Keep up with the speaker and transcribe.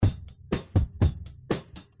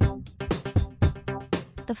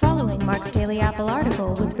The following Mark's Daily Apple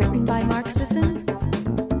article was written by Mark Sisson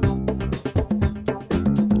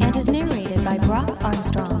and is narrated by Brock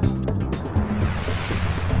Armstrong.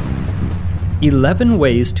 11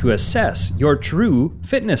 ways to assess your true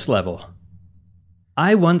fitness level.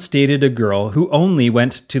 I once dated a girl who only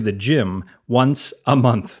went to the gym once a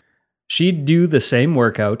month. She'd do the same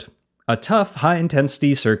workout, a tough,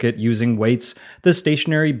 high-intensity circuit using weights, the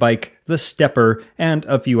stationary bike, the stepper, and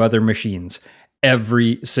a few other machines,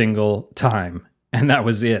 every single time. And that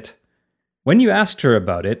was it. When you asked her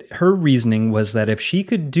about it, her reasoning was that if she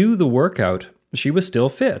could do the workout, she was still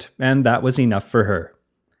fit, and that was enough for her.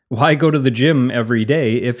 Why go to the gym every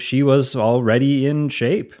day if she was already in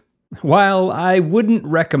shape? While I wouldn't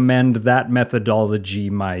recommend that methodology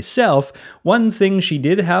myself, one thing she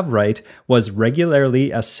did have right was regularly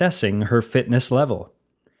assessing her fitness level.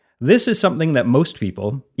 This is something that most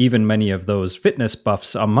people, even many of those fitness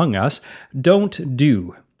buffs among us, don't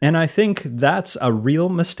do, and I think that's a real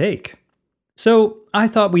mistake. So I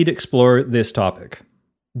thought we'd explore this topic.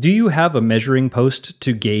 Do you have a measuring post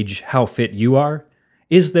to gauge how fit you are?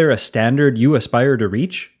 Is there a standard you aspire to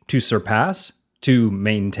reach, to surpass, to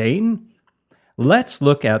maintain? Let's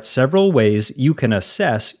look at several ways you can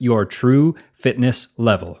assess your true fitness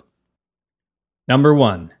level. Number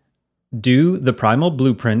 1. Do the Primal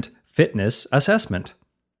Blueprint Fitness Assessment.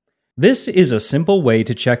 This is a simple way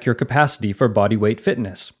to check your capacity for bodyweight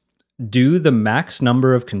fitness. Do the max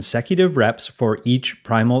number of consecutive reps for each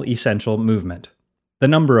Primal Essential movement. The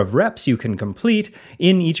number of reps you can complete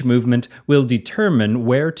in each movement will determine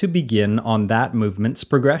where to begin on that movement's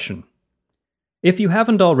progression. If you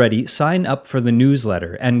haven't already, sign up for the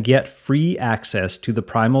newsletter and get free access to the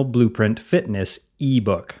Primal Blueprint Fitness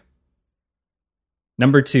ebook.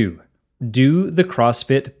 Number 2. Do the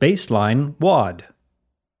CrossFit Baseline WOD.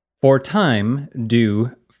 For time,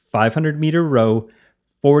 do 500-meter row,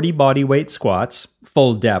 40 bodyweight squats,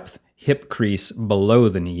 full depth, hip crease below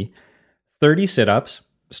the knee, 30 sit-ups,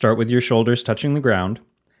 start with your shoulders touching the ground,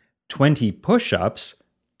 20 push-ups,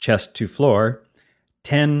 chest to floor,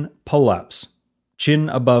 10 pull-ups, chin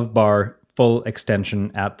above bar, full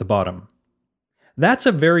extension at the bottom. That's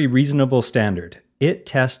a very reasonable standard. It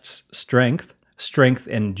tests strength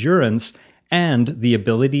endurance, and the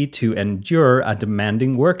ability to endure a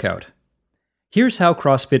demanding workout. Here's how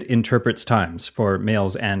CrossFit interprets times for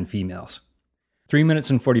males and females. 3 minutes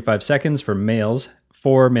and 45 seconds for males,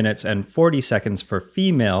 4 minutes and 40 seconds for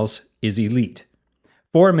females is elite.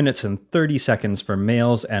 4 minutes and 30 seconds for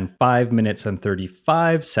males and 5 minutes and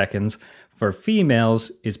 35 seconds for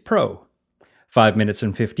females is pro. 5 minutes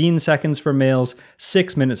and 15 seconds for males,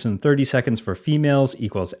 6 minutes and 30 seconds for females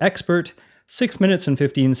equals expert, 6 minutes and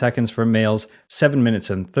 15 seconds for males, 7 minutes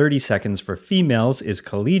and 30 seconds for females is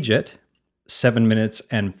collegiate, 7 minutes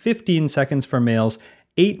and 15 seconds for males,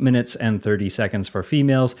 8 minutes and 30 seconds for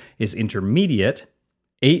females is intermediate,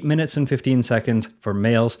 8 minutes and 15 seconds for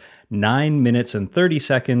males, 9 minutes and 30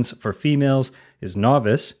 seconds for females is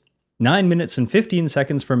novice, 9 minutes and 15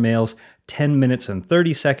 seconds for males, 10 minutes and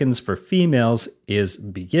 30 seconds for females is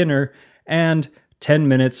beginner, and 10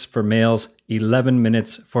 minutes for males, 11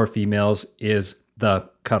 minutes for females is the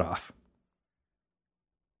cutoff.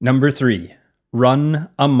 Number 3, run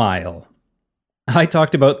a mile. I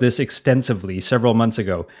talked about this extensively several months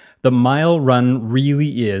ago. The mile run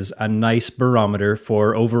really is a nice barometer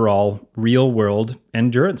for overall real-world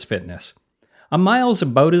endurance fitness. A mile's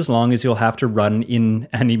about as long as you'll have to run in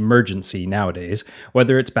an emergency nowadays,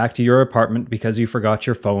 whether it's back to your apartment because you forgot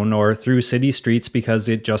your phone or through city streets because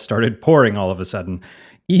it just started pouring all of a sudden.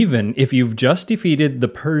 Even if you've just defeated the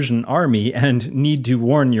Persian army and need to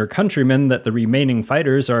warn your countrymen that the remaining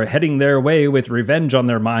fighters are heading their way with revenge on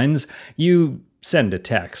their minds, you send a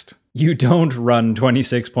text. You don't run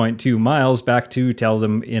 26.2 miles back to tell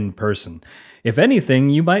them in person. If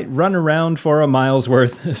anything, you might run around for a mile's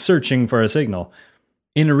worth searching for a signal.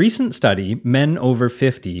 In a recent study, men over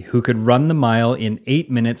 50 who could run the mile in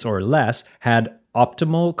 8 minutes or less had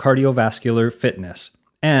optimal cardiovascular fitness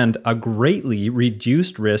and a greatly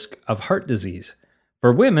reduced risk of heart disease.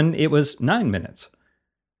 For women, it was 9 minutes.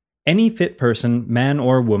 Any fit person, man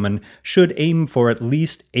or woman, should aim for at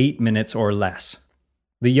least 8 minutes or less.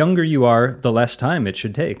 The younger you are, the less time it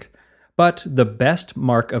should take. But the best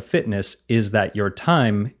mark of fitness is that your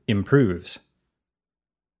time improves.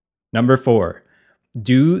 Number 4,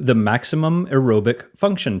 do the maximum aerobic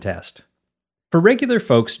function test. For regular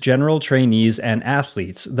folks, general trainees, and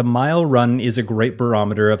athletes, the mile run is a great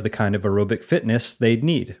barometer of the kind of aerobic fitness they'd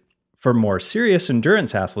need. For more serious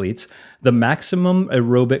endurance athletes, the maximum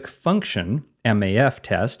aerobic function, MAF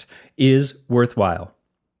test, is worthwhile.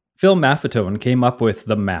 Phil Maffetone came up with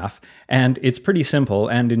the math, and it's pretty simple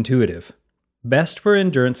and intuitive. Best for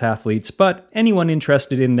endurance athletes, but anyone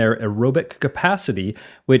interested in their aerobic capacity,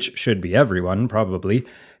 which should be everyone probably,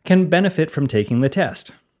 can benefit from taking the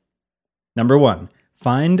test. Number 1.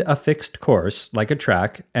 Find a fixed course, like a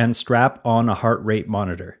track, and strap on a heart rate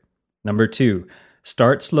monitor. Number 2.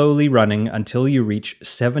 Start slowly running until you reach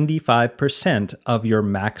 75% of your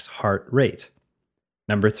max heart rate.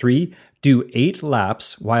 Number 3. Do 8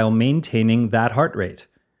 laps while maintaining that heart rate.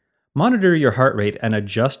 Monitor your heart rate and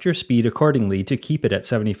adjust your speed accordingly to keep it at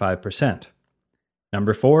 75%.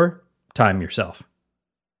 Number 4. Time yourself.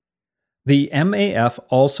 The MAF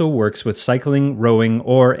also works with cycling, rowing,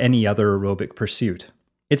 or any other aerobic pursuit.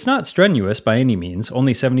 It's not strenuous by any means,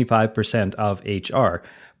 only 75% of HR,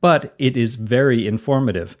 but it is very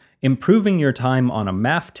informative. Improving your time on a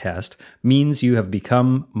MAF test means you have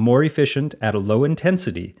become more efficient at a low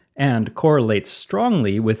intensity and correlates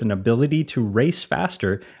strongly with an ability to race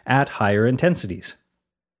faster at higher intensities.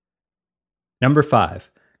 Number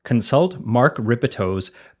 5. Consult Mark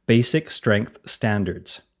Ripetoe's Basic Strength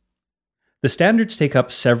Standards. The standards take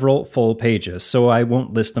up several full pages, so I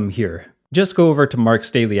won't list them here. Just go over to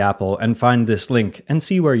Mark's Daily Apple and find this link and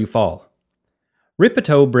see where you fall.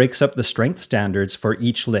 Ripetoe breaks up the strength standards for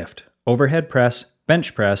each lift, overhead press,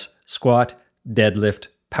 bench press, squat, deadlift,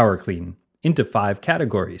 power clean, into 5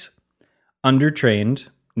 categories. Undertrained,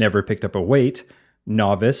 never picked up a weight,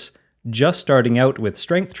 novice, just starting out with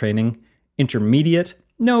strength training, intermediate,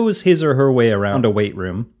 knows his or her way around a weight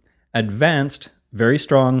room, advanced, very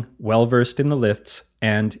strong, well-versed in the lifts,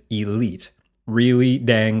 and elite, really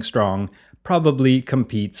dang strong, probably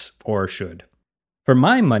competes or should. For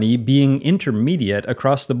my money, being intermediate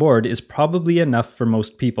across the board is probably enough for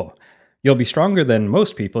most people. You'll be stronger than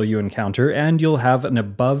most people you encounter, and you'll have an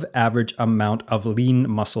above-average amount of lean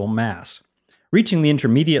muscle mass. Reaching the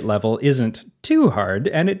intermediate level isn't too hard,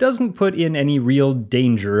 and it doesn't put in any real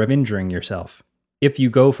danger of injuring yourself. If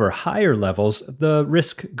you go for higher levels, the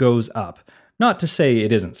risk goes up. Not to say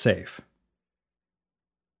it isn't safe.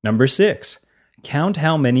 Number 6. Count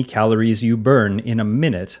how many calories you burn in a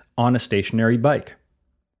minute on a stationary bike.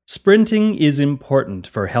 Sprinting is important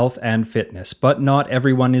for health and fitness, but not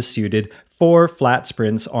everyone is suited for flat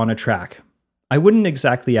sprints on a track. I wouldn't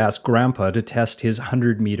exactly ask Grandpa to test his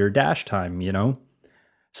 100-meter dash time, you know?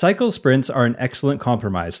 Cycle sprints are an excellent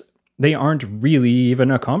compromise. They aren't really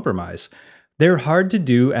even a compromise. They're hard to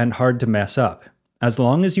do and hard to mess up. As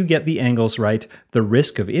long as you get the angles right, the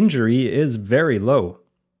risk of injury is very low.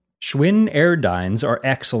 Schwinn Airdynes are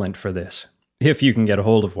excellent for this, if you can get a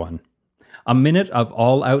hold of one. A minute of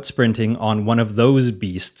all-out sprinting on one of those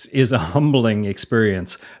beasts is a humbling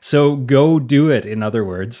experience, so go do it, in other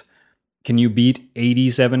words. Can you beat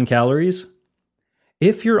 87 calories?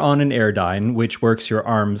 If you're on an Airdyne, which works your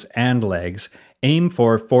arms and legs, aim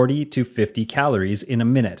for 40 to 50 calories in a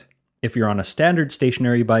minute. If you're on a standard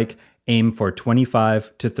stationary bike, aim for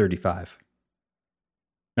 25 to 35.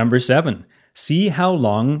 Number 7. See how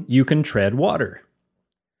long you can tread water.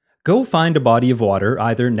 Go find a body of water,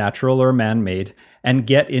 either natural or man-made, and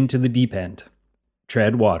get into the deep end.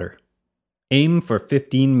 Tread water. Aim for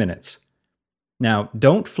 15 minutes. Now,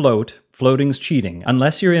 don't float. Floating's cheating,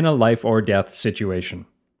 unless you're in a life or death situation.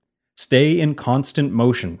 Stay in constant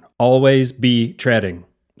motion. Always be treading.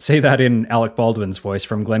 Say that in Alec Baldwin's voice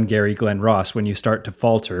from Glengarry Glen Ross when you start to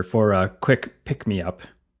falter for a quick pick-me-up.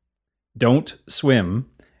 Don't swim,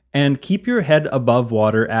 and keep your head above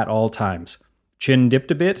water at all times. Chin dipped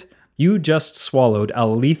a bit, you just swallowed a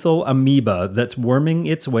lethal amoeba that's worming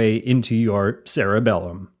its way into your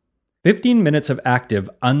cerebellum. 15 minutes of active,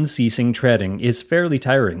 unceasing treading is fairly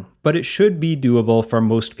tiring, but it should be doable for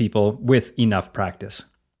most people with enough practice.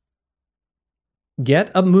 Get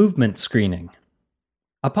a movement screening.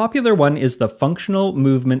 A popular one is the Functional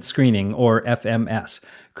Movement Screening, or FMS,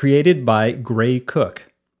 created by Gray Cook.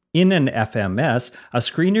 In an FMS, a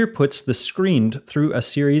screener puts the screened through a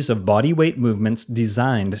series of body weight movements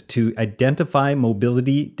designed to identify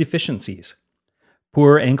mobility deficiencies.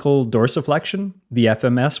 Poor ankle dorsiflexion? The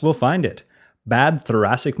FMS will find it. Bad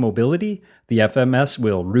thoracic mobility? The FMS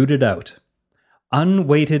will root it out.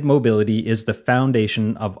 Unweighted mobility is the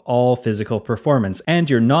foundation of all physical performance, and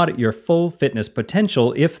you're not at your full fitness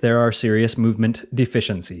potential if there are serious movement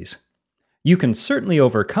deficiencies. You can certainly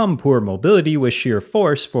overcome poor mobility with sheer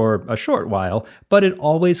force for a short while, but it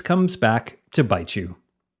always comes back to bite you.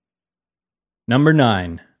 Number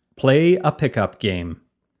 9. Play a pickup game.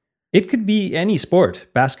 It could be any sport: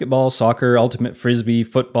 basketball, soccer, ultimate frisbee,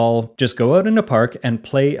 football. Just go out in a park and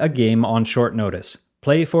play a game on short notice.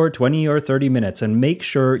 Play for 20 or 30 minutes and make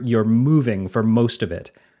sure you're moving for most of it.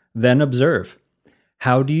 Then observe.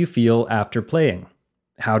 How do you feel after playing?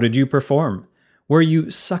 How did you perform? Were you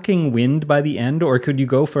sucking wind by the end, or could you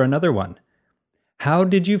go for another one? How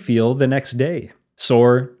did you feel the next day?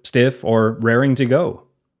 Sore, stiff, or raring to go?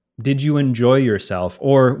 Did you enjoy yourself,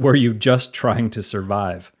 or were you just trying to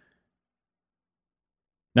survive?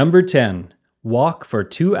 Number 10. Walk for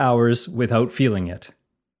 2 hours without feeling it.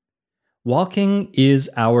 Walking is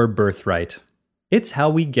our birthright. It's how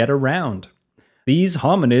we get around. These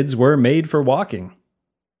hominids were made for walking.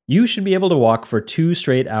 You should be able to walk for 2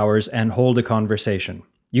 straight hours and hold a conversation.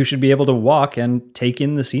 You should be able to walk and take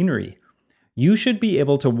in the scenery. You should be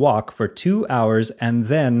able to walk for 2 hours and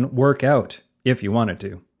then work out, if you wanted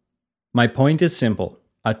to. My point is simple.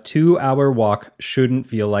 A 2-hour walk shouldn't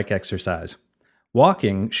feel like exercise.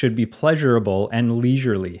 Walking should be pleasurable and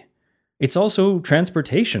leisurely. It's also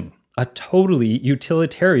transportation, a totally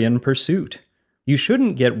utilitarian pursuit. You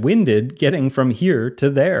shouldn't get winded getting from here to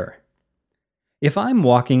there. If I'm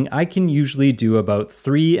walking, I can usually do about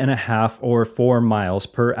 3.5 or 4 miles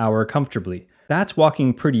per hour comfortably. That's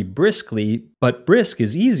walking pretty briskly, but brisk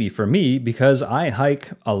is easy for me because I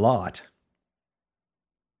hike a lot.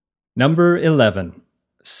 Number 11.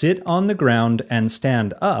 Sit on the ground and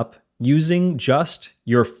stand up using just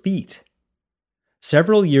your feet.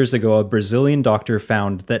 Several years ago, a Brazilian doctor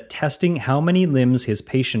found that testing how many limbs his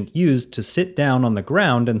patient used to sit down on the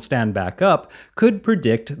ground and stand back up could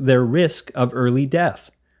predict their risk of early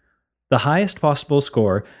death. The highest possible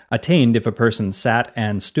score attained if a person sat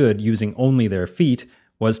and stood using only their feet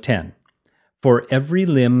was 10. For every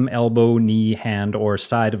limb, elbow, knee, hand, or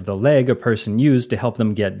side of the leg a person used to help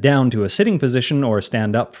them get down to a sitting position or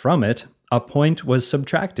stand up from it, a point was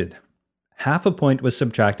subtracted. Half a point was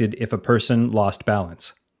subtracted if a person lost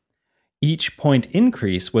balance. Each point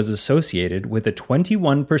increase was associated with a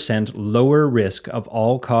 21% lower risk of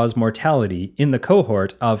all-cause mortality in the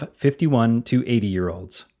cohort of 51 to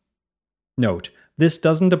 80-year-olds. Note, this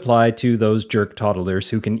doesn't apply to those jerk toddlers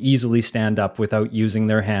who can easily stand up without using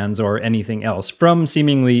their hands or anything else from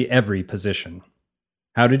seemingly every position.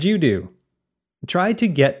 How did you do? Try to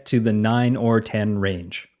get to the 9 or 10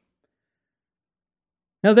 range.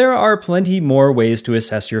 Now, there are plenty more ways to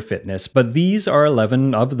assess your fitness, but these are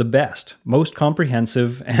 11 of the best, most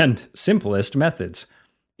comprehensive, and simplest methods.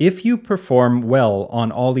 If you perform well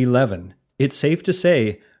on all 11, it's safe to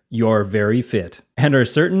say you're very fit and are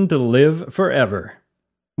certain to live forever.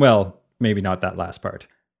 Well, maybe not that last part.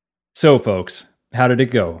 So, folks, how did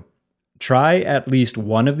it go? Try at least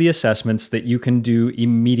one of the assessments that you can do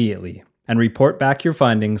immediately and report back your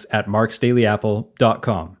findings at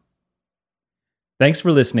marksdailyapple.com. Thanks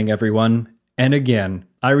for listening, everyone. And again,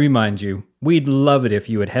 I remind you, we'd love it if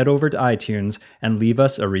you would head over to iTunes and leave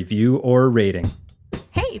us a review or a rating.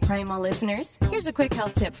 Hey, Primal listeners, here's a quick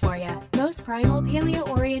health tip for you. Most Primal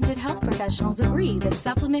paleo-oriented health professionals agree that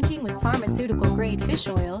supplementing with pharmaceutical-grade fish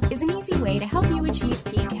oil is an easy way to help you achieve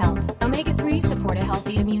peak health. Omega-3 support a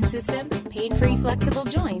healthy immune system, pain-free flexible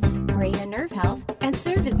joints, brain and nerve health, and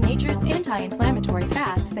serve as nature's anti-inflammatory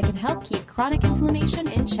fats that can help keep chronic inflammation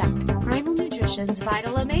in check. Primal Nutrition's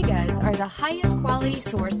Vital Omegas are the highest quality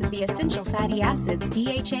source of the essential fatty acids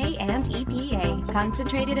DHA and EPA,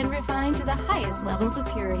 concentrated and refined to the highest levels of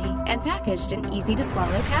purity, and packaged in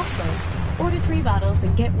easy-to-swallow capsules. Order 3 bottles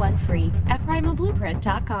and get 1 free at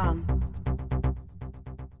primalblueprint.com.